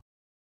for a while.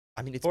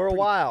 I mean, it's For a pretty-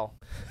 while.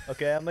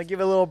 Okay, I'm going to give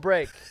it a little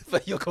break.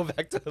 but you'll go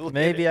back to it later.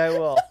 Maybe I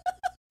will.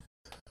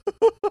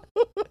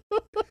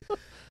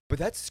 But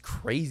that's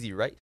crazy,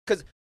 right?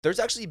 Because there's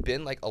actually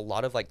been like a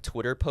lot of like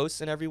Twitter posts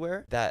and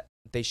everywhere that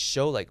they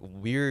show like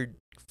weird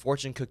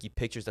fortune cookie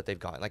pictures that they've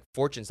gotten, like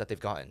fortunes that they've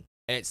gotten.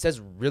 And it says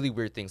really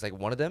weird things. Like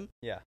one of them,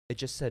 Yeah. it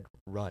just said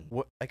run.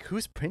 What, like,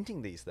 who's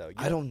printing these, though? You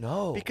I don't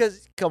know.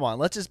 Because, come on,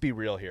 let's just be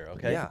real here,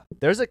 okay? Yeah.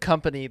 There's a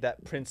company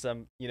that prints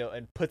them, you know,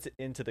 and puts it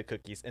into the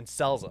cookies and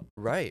sells them.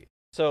 Right.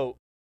 So,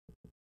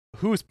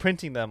 who's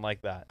printing them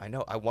like that? I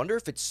know. I wonder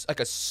if it's like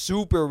a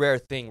super rare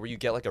thing where you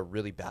get like a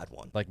really bad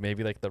one. Like,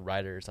 maybe, like, the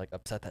writer's, like,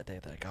 upset that day.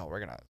 They're like, oh, we're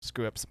going to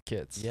screw up some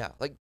kids. Yeah.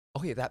 Like,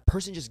 okay, that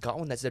person just got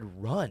one that said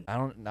run. I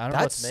don't know That's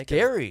what to make of it.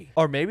 scary.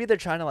 Or maybe they're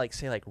trying to, like,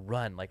 say, like,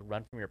 run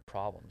from your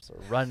problems. Or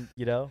run,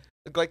 you know?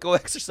 Like, go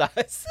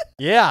exercise.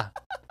 Yeah.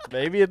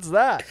 Maybe it's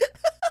that.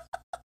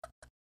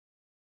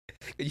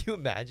 Can you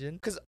imagine?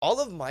 Because all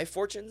of my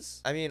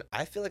fortunes, I mean,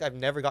 I feel like I've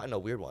never gotten a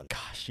weird one.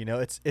 Gosh, you know,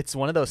 it's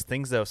one of those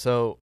things, though.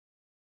 So,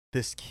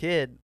 this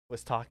kid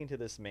was talking to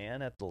this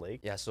man at the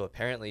lake. Yeah, so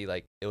apparently,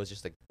 like, it was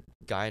just a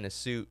guy in a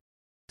suit,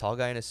 tall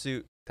guy in a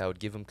suit, that would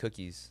give him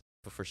cookies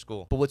for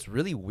school. But what's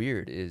really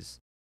weird is,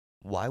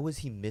 why was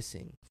he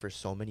missing for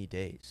so many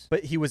days?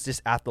 But he was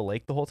just at the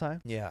lake the whole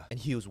time? Yeah, and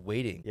he was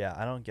waiting. Yeah,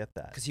 I don't get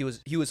that. Because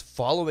he was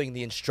following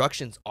the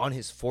instructions on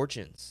his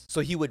fortunes.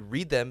 So he would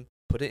read them,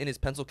 put it in his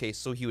pencil case,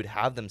 so he would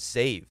have them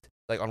saved,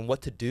 like on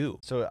what to do.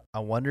 So I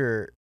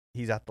wonder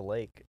he's at the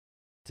lake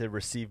to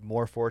receive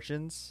more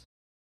fortunes.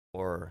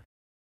 Or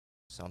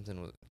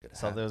something was gonna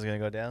Something happen. was gonna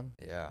go down.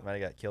 Yeah, Might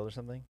have got killed or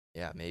something.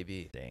 yeah,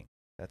 maybe. Dang,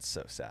 that's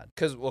so sad.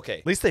 Because, okay,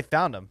 At least they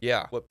found him.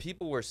 yeah, what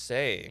people were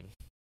saying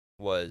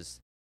was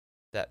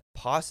that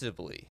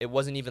possibly it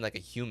wasn't even like a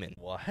human.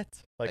 What?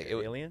 Like, Like it an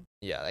w- alien?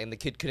 Yeah, and the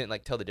kid couldn't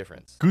like tell the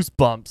difference.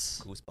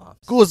 Goosebumps. Goosebumps.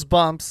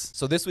 Goosebumps.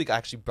 So this week I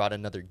actually brought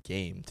another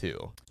game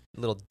too. A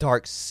little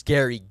dark,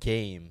 scary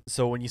game.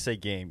 So when you say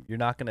game, we're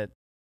not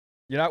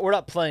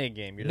playing a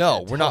game. You're just No,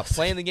 gonna we're tell not us.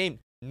 playing the game.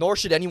 Nor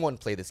should anyone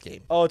play this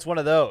game. Oh, it's one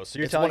of those. So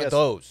you're It's telling one us of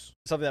those.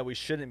 something that we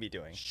shouldn't be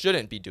doing.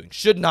 Shouldn't be doing.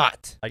 Should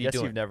not I be guess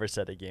doing. you've never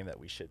said a game that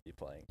we should be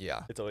playing.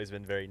 Yeah. It's always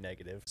been very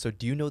negative. So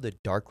do you know the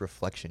Dark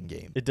Reflection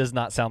game? It does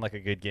not sound like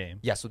a good game.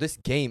 Yeah, so this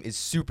game is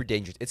super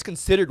dangerous. It's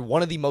considered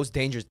one of the most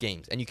dangerous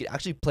games, and you can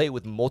actually play it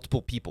with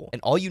multiple people.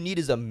 And all you need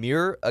is a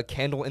mirror, a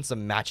candle, and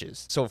some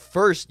matches. So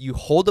first, you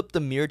hold up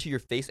the mirror to your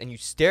face and you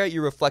stare at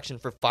your reflection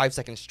for 5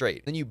 seconds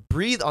straight. Then you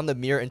breathe on the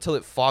mirror until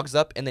it fogs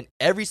up, and then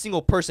every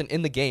single person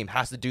in the game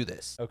has to do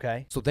this.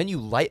 Okay. So then you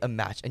light a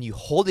match and you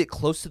hold it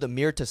close to the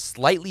mirror to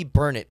slightly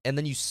burn it, and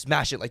then you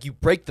smash it like you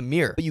break the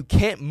mirror. But you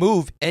can't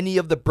move any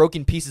of the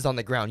broken pieces on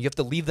the ground. You have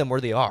to leave them where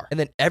they are. And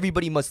then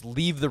everybody must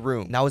leave the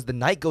room. Now, as the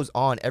night goes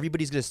on,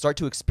 everybody's going to start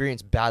to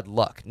experience bad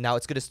luck. Now,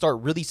 it's going to start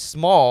really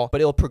small,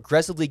 but it'll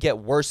progressively get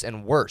worse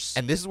and worse.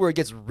 And this is where it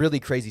gets really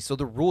crazy. So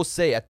the rules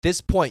say at this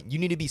point, you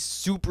need to be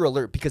super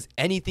alert because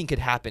anything could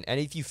happen. And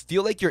if you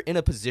feel like you're in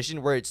a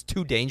position where it's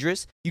too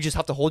dangerous, you just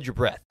have to hold your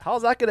breath.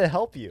 How's that going to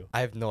help you?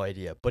 I have no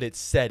idea, but it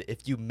said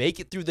if you make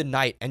it through the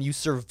night and you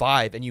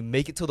survive and you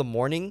make it till the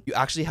morning, you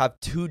actually have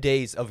 2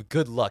 days of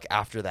good luck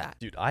after that.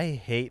 Dude, I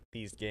hate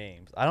these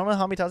games. I don't know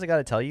how many times I got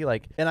to tell you,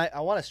 like, and I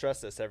want to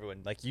stress this to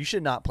everyone, like, you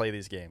should not play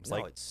these games. No,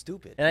 Like, it's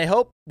stupid. and I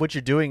hope what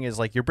you're doing is,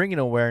 like, you're bringing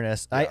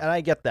awareness. Yeah. And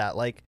I get that.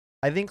 Like,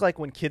 I think, like,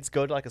 when kids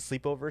go to, like, a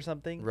sleepover or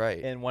something,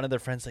 Right. and one of their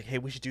friends, like, hey,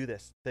 we should do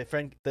this.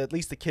 At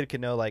least the kid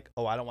can know, like,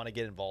 oh, I don't want to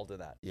get involved in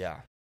that.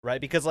 Yeah, Right?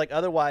 Because, like,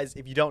 otherwise,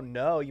 if you don't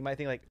know, you might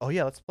think, like, oh,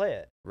 yeah, let's play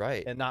it.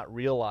 right. And not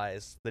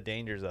realize the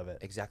dangers of it.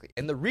 Exactly.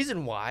 And the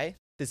reason why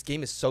this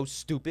game is so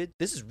stupid,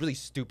 this is really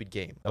stupid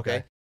game, okay?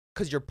 Okay.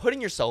 Because you're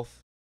putting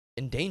yourself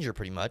in danger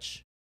pretty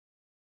much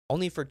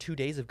only for 2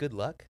 days of good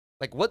luck.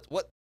 Like, what's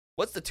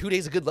the 2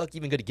 days of good luck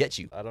even going to get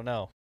you? I don't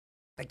know.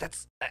 Like,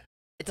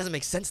 it doesn't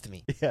make sense to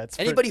me. Yeah, it's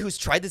Anybody who's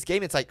tried this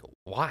game, it's like,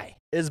 why?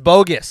 is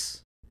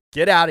bogus.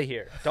 Get out of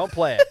here. Don't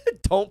play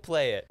it. Don't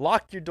play it.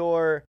 Lock your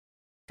door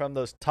from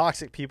those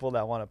toxic people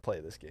that want to play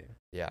this game.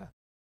 Yeah.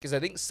 Because I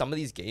think some of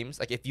these games,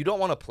 like, if you don't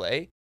want to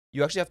play,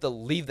 you actually have to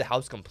leave the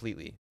house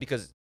completely.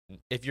 Because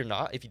if you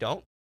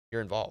don't,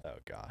 you're involved. Oh,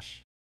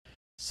 gosh.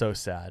 So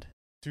sad.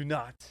 Do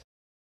not.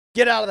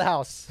 Get out of the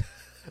house.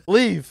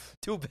 Leave.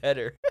 Do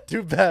better.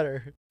 Do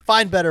better.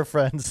 Find better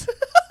friends.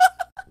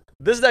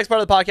 This next part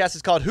of the podcast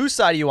is called Whose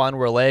Side Are You On?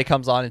 Where Leia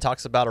comes on and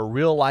talks about a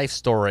real life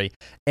story.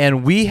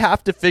 And we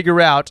have to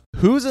figure out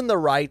who's in the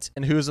right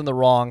and who's in the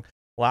wrong.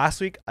 Last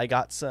week, I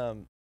got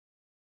some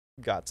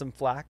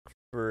flack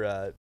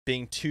for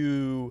being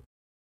too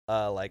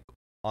like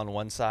on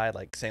one side,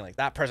 like saying like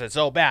that person's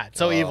so bad,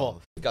 so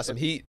evil. Got some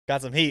heat.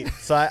 Got some heat.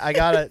 So I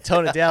gotta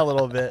tone it down a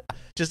little bit.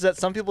 Just that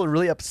some people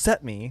really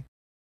upset me.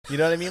 You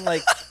know what I mean?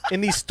 Like in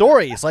these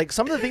stories, like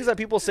some of the things that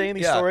people say in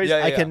these stories,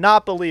 I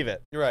cannot believe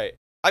it. You're right.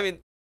 I mean,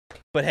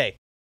 but hey,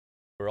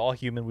 we're all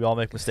human. We all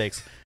make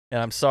mistakes.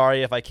 And I'm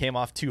sorry if I came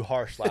off too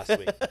harsh last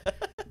week.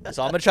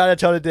 So I'm gonna try to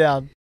tone it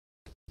down.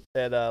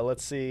 And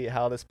let's see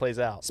how this plays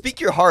out. speak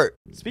your heart.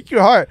 Speak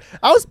your heart.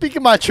 I was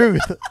speaking my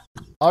truth.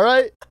 All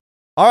right.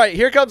 All right.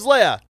 Here comes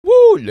Leia.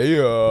 Woo,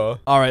 Leia.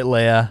 All right,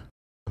 Leia.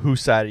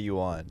 Whose side are you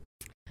on?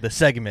 The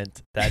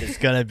segment that is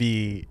gonna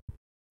be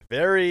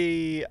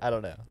very, I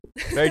don't know,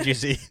 very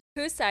juicy.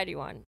 Whose side are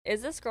you on?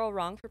 Is this girl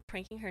wrong for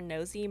pranking her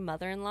nosy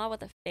mother-in-law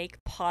with a fake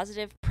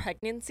positive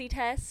pregnancy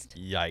test?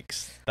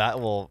 Yikes.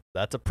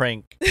 That's a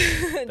prank.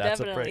 That's a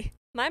Definitely. prank.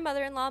 My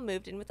mother-in-law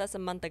moved in with us a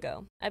month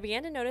ago. I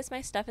began to notice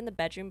my stuff in the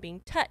bedroom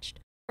being touched,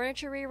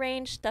 furniture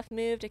rearranged, stuff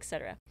moved,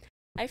 etc.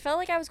 I felt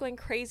like I was going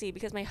crazy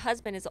because my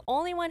husband is the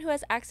only one who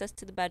has access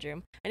to the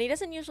bedroom, and he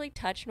doesn't usually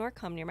touch nor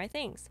come near my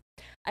things.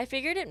 I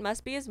figured it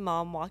must be his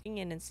mom walking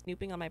in and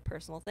snooping on my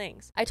personal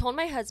things. I told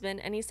my husband,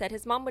 and he said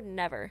his mom would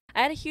never.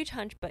 I had a huge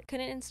hunch but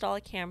couldn't install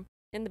a cam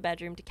in the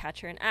bedroom to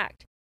catch her in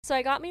act. So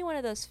I got me one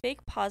of those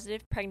fake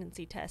positive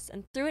pregnancy tests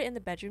and threw it in the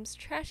bedroom's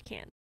trash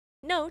can.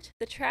 Note,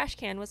 the trash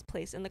can was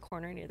placed in the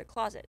corner near the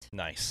closet.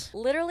 Nice.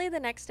 Literally the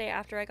next day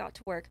after I got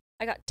to work,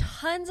 I got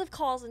tons of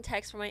calls and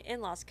texts from my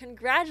in-laws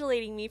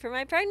congratulating me for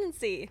my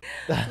pregnancy.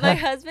 My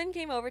husband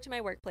came over to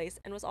my workplace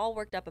and was all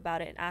worked up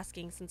about it and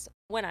asking since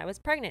when I was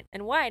pregnant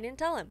and why I didn't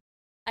tell him.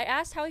 I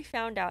asked how he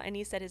found out, and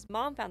he said his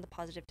mom found the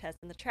positive test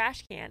in the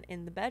trash can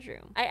in the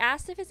bedroom. I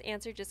asked if his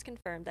answer just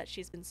confirmed that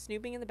she's been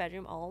snooping in the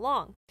bedroom all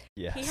along.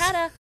 Yes. He had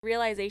a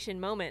realization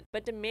moment,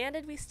 but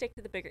demanded we stick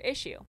to the bigger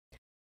issue.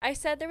 I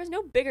said there was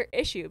no bigger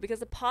issue because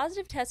the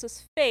positive test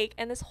was fake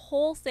and this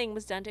whole thing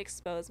was done to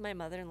expose my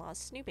mother-in-law's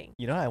snooping.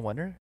 You know, I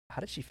wonder, how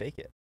did she fake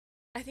it?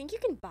 I think you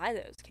can buy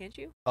those, can't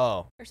you?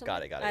 Oh, Or something?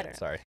 got it. I don't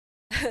know.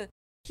 Sorry.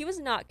 He was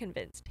not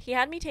convinced. He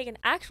had me take an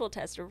actual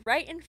test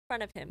right in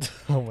front of him.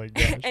 Oh my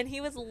gosh. And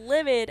he was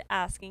livid,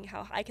 asking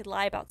how I could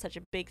lie about such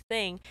a big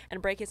thing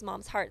and break his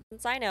mom's heart,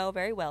 since I know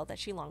very well that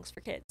she longs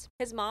for kids.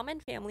 His mom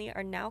and family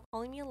are now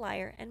calling me a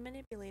liar and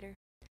manipulator.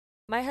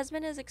 My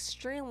husband is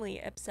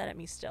extremely upset at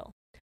me still.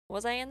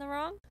 Was I in the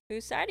wrong?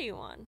 Whose side are you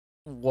on?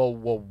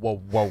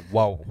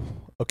 Whoa.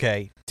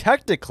 Okay,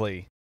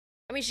 technically,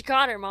 I mean, she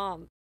caught her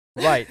mom.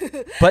 right.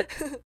 But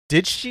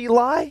did she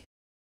lie?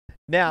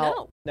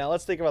 Now No.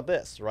 let's think about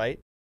this, right?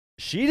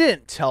 She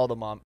didn't tell the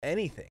mom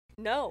anything.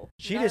 No.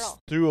 She not at just all.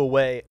 threw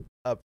away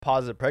a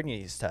positive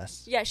pregnancy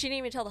test. Yeah, she didn't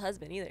even tell the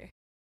husband either.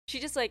 She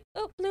just like,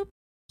 oh, bloop.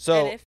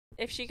 So And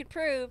if she could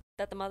prove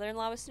that the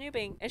mother-in-law was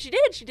snooping, and she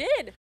did.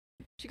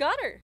 She got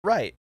her.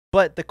 right.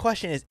 But the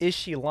question is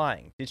she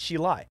lying? Did she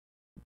lie?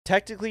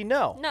 Technically,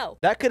 no. No.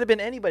 That could have been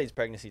anybody's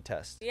pregnancy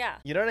test. Yeah.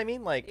 You know what I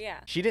mean? Like,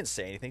 Yeah. she didn't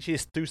say anything. She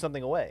just threw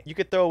something away. You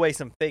could throw away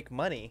some fake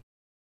money,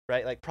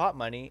 right? Like prop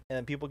money, and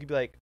then people could be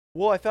like,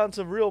 "Well, I found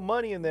some real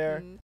money in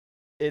there." Mhm.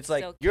 It's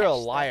like, So you're a catch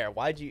that. liar.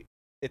 Why'd you?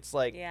 It's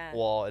like, Yeah.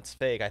 well, it's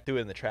fake. I threw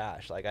it in the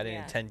trash. Like, I didn't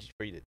Yeah. intend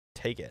for you to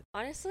take it.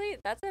 Honestly,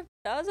 that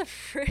was a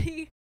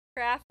pretty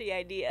crafty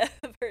idea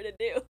of her to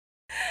do.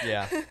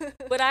 Yeah.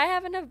 Would I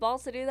have enough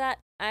balls to do that?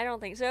 I don't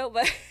think so.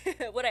 But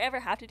would I ever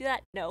have to do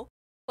that? No.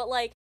 But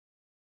like,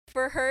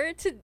 for her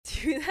to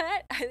do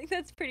that, I think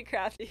that's pretty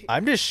crafty.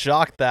 I'm just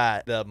shocked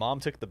that the mom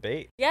took the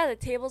bait. Yeah, the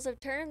tables have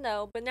turned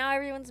though, but now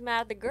everyone's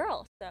mad at the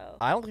girl. So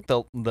I don't think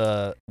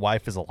the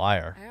wife is a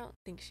liar. I don't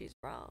think she's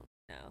wrong.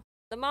 No.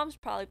 The mom's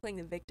probably playing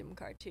the victim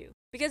card too.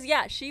 Because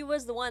yeah, she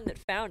was the one that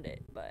found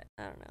it, but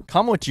I don't know.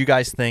 Comment what you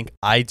guys think.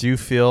 I do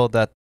feel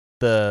that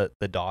the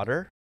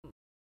daughter,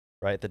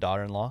 right, the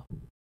daughter-in-law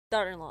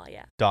Daughter-in-law,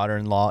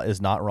 yeah.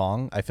 is not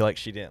wrong. I feel like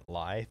she didn't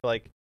lie. I feel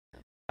like,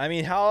 I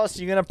mean, how else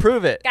are you gonna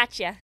prove it?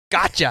 Gotcha.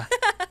 Gotcha.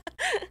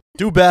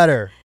 Do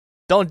better.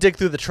 Don't dig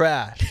through the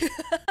trash.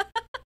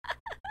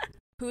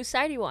 Whose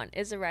side do you want?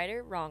 Is the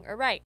writer wrong or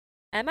right?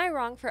 Am I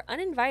wrong for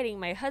uninviting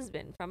my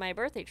husband from my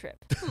birthday trip?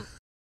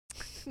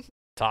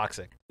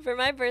 Toxic. For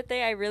my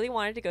birthday, I really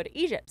wanted to go to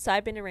Egypt, so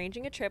I've been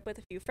arranging a trip with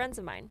a few friends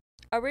of mine.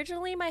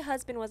 Originally, my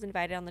husband was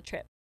invited on the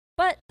trip,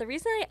 but the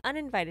reason I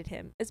uninvited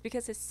him is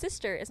because his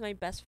sister is my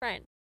best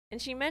friend,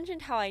 and she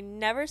mentioned how I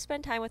never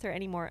spend time with her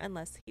anymore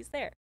unless he's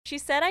there. She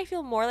said I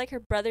feel more like her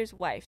brother's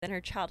wife than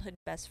her childhood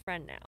best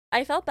friend now.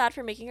 I felt bad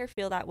for making her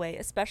feel that way,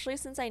 especially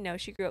since I know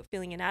she grew up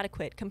feeling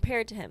inadequate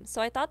compared to him,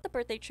 so I thought the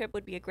birthday trip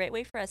would be a great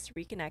way for us to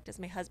reconnect as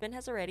my husband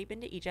has already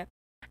been to Egypt,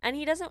 and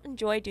he doesn't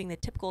enjoy doing the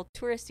typical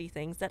touristy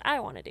things that I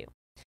want to do.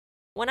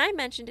 When I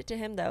mentioned it to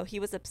him, though, he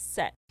was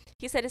upset.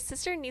 He said his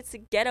sister needs to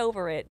get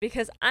over it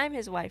because I'm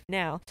his wife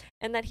now,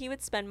 and that he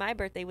would spend my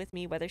birthday with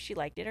me whether she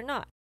liked it or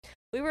not.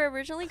 We were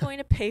originally going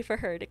to pay for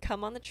her to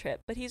come on the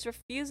trip, but he's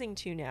refusing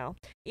to now,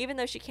 even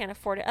though she can't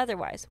afford it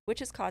otherwise, which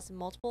has caused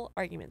multiple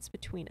arguments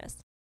between us.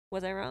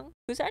 Was I wrong?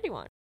 Whose side do you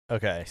want?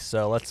 Okay,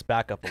 so let's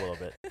back up a little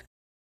bit.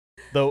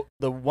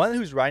 The one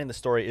who's writing the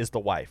story is the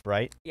wife,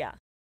 right? Yeah.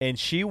 And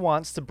she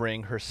wants to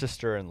bring her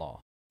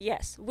sister-in-law.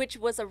 Yes, which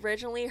was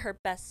originally her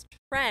best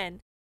friend,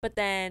 but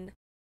then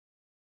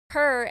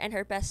her and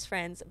her best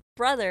friend's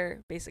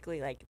brother, basically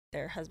like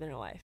their husband and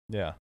wife.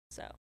 Yeah.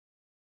 So,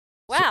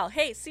 wow.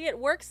 Hey, see, it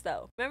works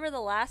though. Remember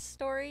the last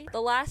story?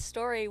 The last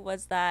story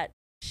was that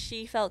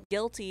she felt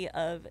guilty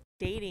of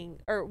dating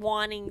or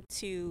wanting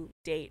to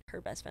date her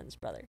best friend's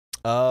brother.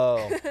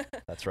 Oh,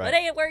 that's right. But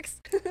hey, it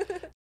works.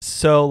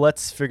 So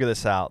let's figure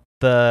this out.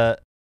 The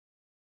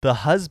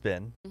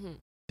husband Mhm.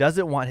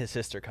 doesn't want his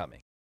sister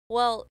coming.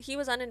 Well, he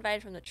was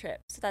uninvited from the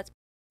trip, so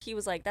he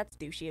was like, that's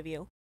douchey of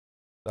you.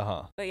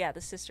 Uh-huh. But yeah,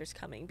 the sister's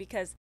coming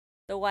because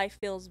the wife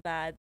feels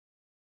bad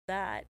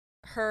that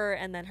her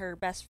and then her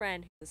best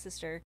friend, the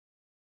sister,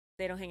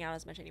 they don't hang out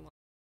as much anymore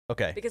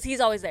Okay. because he's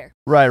always there.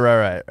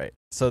 Right.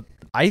 So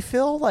I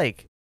feel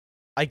like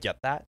I get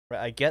that.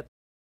 Right? I get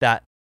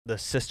that the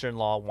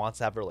sister-in-law wants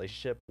to have a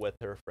relationship with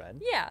her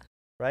friend, Yeah.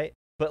 right?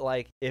 But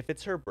like if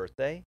it's her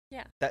birthday,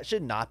 Yeah. that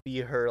should not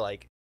be her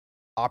like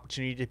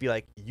opportunity to be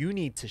like, you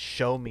need to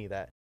show me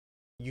that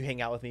you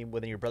hang out with me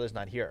when your brother's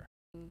not here.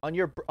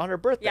 Mm. On her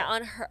birthday. Yeah,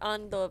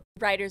 on the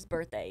writer's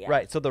birthday. Yeah.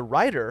 Right. So the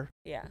writer,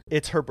 Yeah.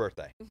 it's her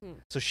birthday. hmm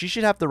So she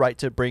should have the right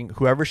to bring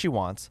whoever she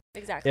wants.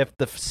 Exactly. If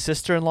the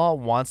sister-in-law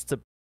wants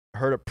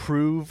her to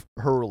prove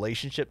her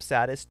relationship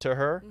status to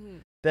her, hmm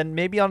then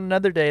maybe on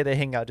another day they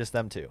hang out just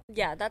them two.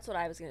 Yeah, that's what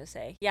I was gonna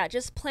say. Yeah,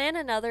 just plan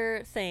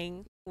another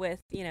thing with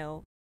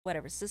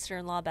whatever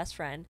sister-in-law, best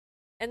friend,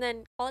 and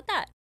then call it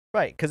that.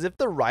 Right. Because if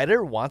the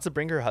writer wants to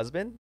bring her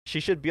husband,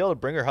 she should be able to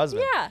bring her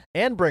husband Yeah.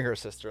 and bring her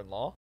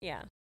sister-in-law.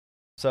 Yeah.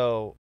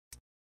 So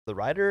the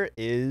writer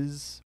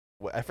is,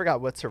 I forgot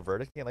what's her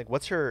verdict again. Like,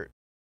 what's her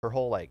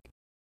whole like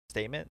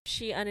statement?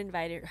 She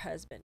uninvited her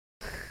husband.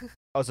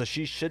 Oh, so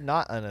she should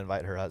not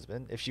uninvite her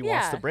husband if she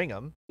wants to Yeah. bring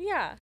him.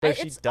 Yeah. But if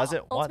she It's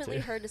doesn't want ultimately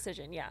to. her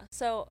decision. Yeah.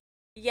 So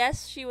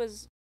yes, she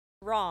was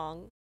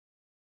wrong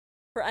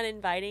for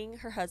uninviting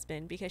her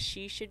husband because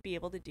she should be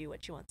able to do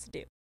what she wants to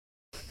do.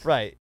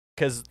 Right.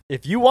 Because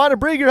if you want to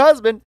bring your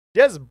husband,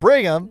 just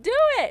bring him. Do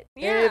it.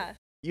 And Yeah. if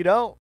you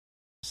don't,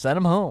 send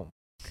him home.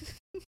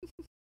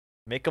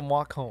 Make him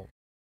walk home.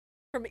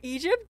 From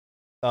Egypt.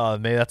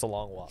 Maybe that's a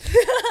long walk.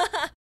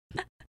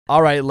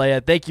 All right,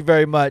 Leia. Thank you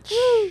very much.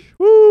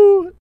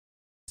 Woo.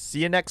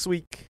 See you next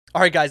week.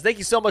 All right, guys. Thank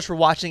you so much for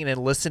watching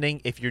and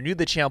listening. If you're new to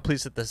the channel,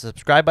 please hit the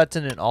subscribe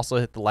button and also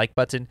hit the like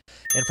button.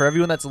 And for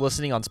everyone that's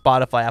listening on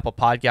Spotify, Apple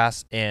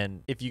Podcasts,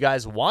 and if you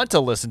guys want to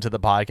listen to the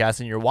podcast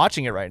and you're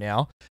watching it right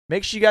now,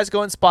 make sure you guys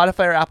go on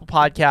Spotify or Apple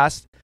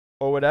Podcasts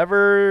or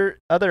whatever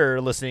other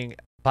listening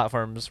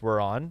platforms we're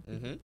on,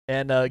 Mm-hmm.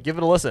 and give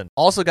it a listen.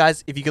 Also,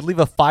 guys, if you could leave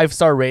a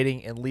 5-star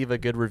rating and leave a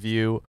good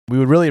review, we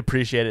would really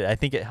appreciate it. I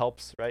think it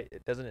helps, right?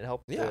 Doesn't it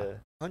help? Yeah.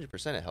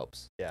 100% it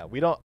helps. Yeah. We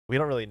don't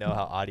really know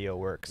how audio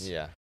works.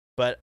 Yeah.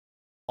 But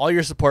all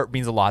your support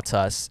means a lot to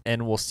us.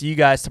 And we'll see you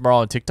guys tomorrow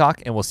on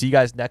TikTok. And we'll see you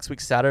guys next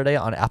week, Saturday,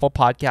 on Apple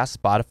Podcasts,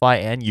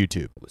 Spotify, and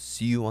YouTube. We'll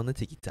see you on the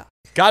TikTok.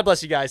 God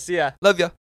bless you guys. See ya. Love ya.